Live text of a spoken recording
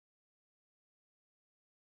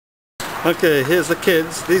Okay, here's the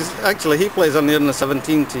kids. Actually, he plays on the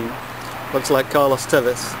under-17 team. Looks like Carlos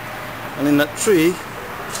Tevez. And in that tree,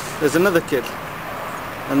 there's another kid.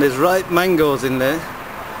 And there's ripe mangoes in there.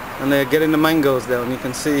 And they're getting the mangoes down. You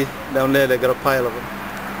can see down there they've got a pile of them.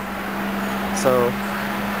 So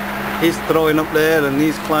he's throwing up there and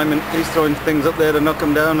he's climbing. He's throwing things up there to knock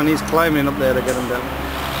them down, and he's climbing up there to get them down.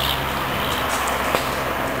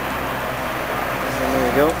 So there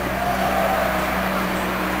you go.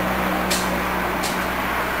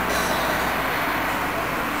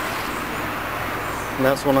 And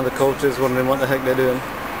that's one of the coaches wondering what the heck they're doing.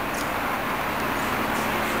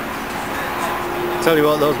 Tell you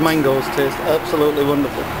what, those mangoes taste absolutely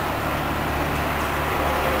wonderful.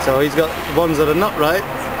 So he's got ones that are not ripe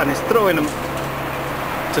and he's throwing them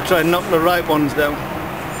to try and knock the ripe ones down.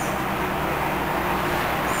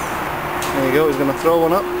 There you go, he's going to throw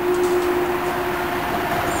one up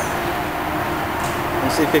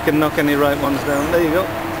and see if he can knock any ripe ones down. There you go.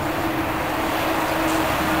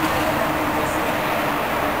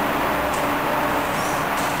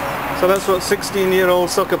 So that's what 16-year-old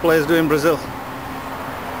soccer players do in Brazil.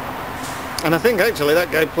 And I think actually that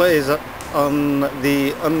guy plays on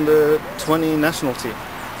the under-20 national team.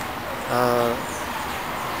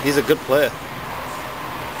 He's a good player.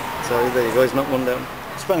 So there you go, he's knocked one down.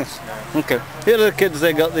 Spanish? Okay. Here are the kids,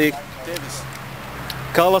 they got the...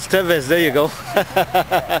 Carlos Tevez, there you go.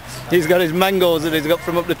 He's got his mangoes that he's got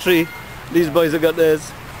from up the tree. These boys have got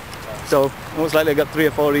theirs. So, looks like they got 3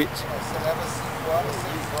 or 4 each.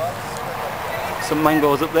 Some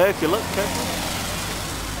mangoes up there if you look.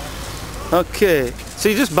 Okay, so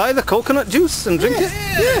you just buy the coconut juice and drink it?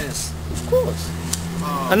 Yes, of course.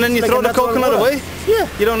 And then you throw the coconut away? Yeah.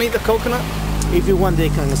 You don't eat the coconut? If you want, they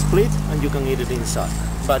can split and you can eat it inside.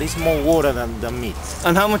 But it's more water than the meat.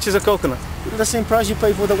 And how much is a coconut? The same price you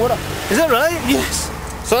pay for the water. Is that right? Yes.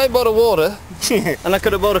 So I bought a water and I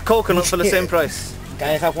could have bought a coconut for the same price. Can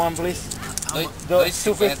I have one, please? It's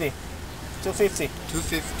 250. 250.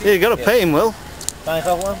 250? Yeah, you got to pay him, Will. Can I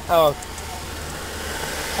have one? Oh.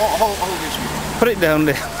 Hold this one. Put it down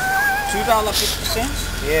there.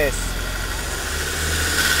 $2.50? Yes.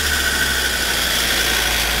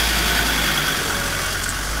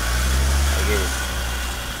 I get it.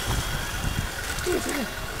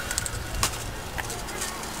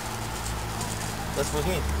 That's for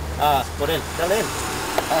him. Ah, por él. Dale él.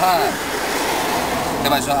 ¿Qué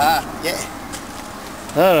pasó? Yeah.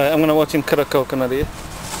 Alright, I'm going to watch him cut a coconut here.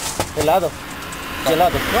 Helado.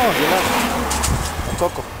 Gelado. No, gelado.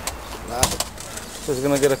 Coco. So he's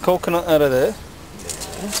going to get a coconut out of there.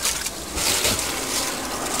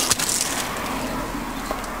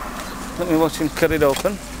 Let me watch him cut it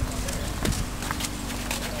open.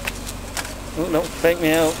 Oh no, fake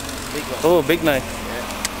me out. Oh, big knife.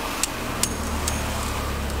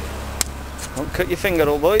 Yeah. Don't cut your finger,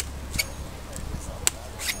 old boy.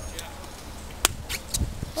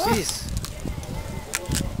 Jeez.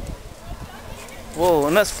 Whoa,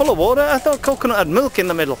 and that's full of water? I thought coconut had milk in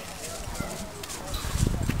the middle.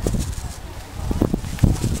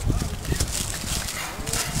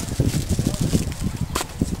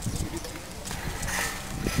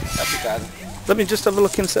 Let me just have a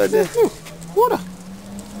look inside there. Water.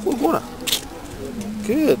 Water.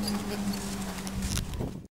 Good.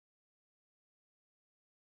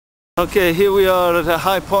 Okay, here we are at a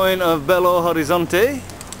high point of Belo Horizonte.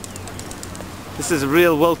 This is a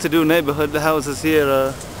real well-to-do neighborhood. The houses here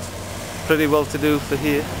are pretty well-to-do for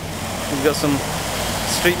here. We've got some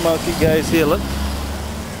street market guys here, look.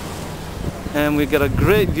 And we've got a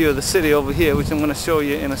great view of the city over here, which I'm going to show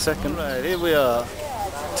you in a second. Right, here we are.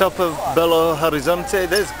 Top of Belo Horizonte.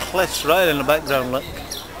 There's cliffs right in the background, look.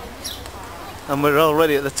 And we're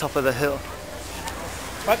already at the top of the hill.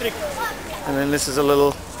 Patrick. And then this is a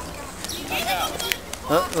little...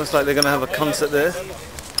 Oh, looks like they're going to have a concert there.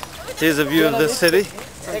 Here's a view of the city,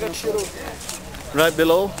 right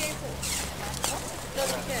below.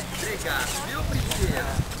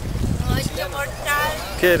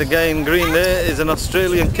 Okay, the guy in green there is an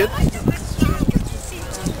Australian kid.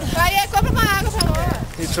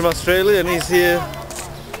 He's from Australia and he's here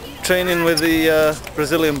training with the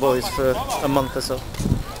Brazilian boys for a month or so.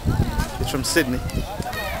 He's from Sydney.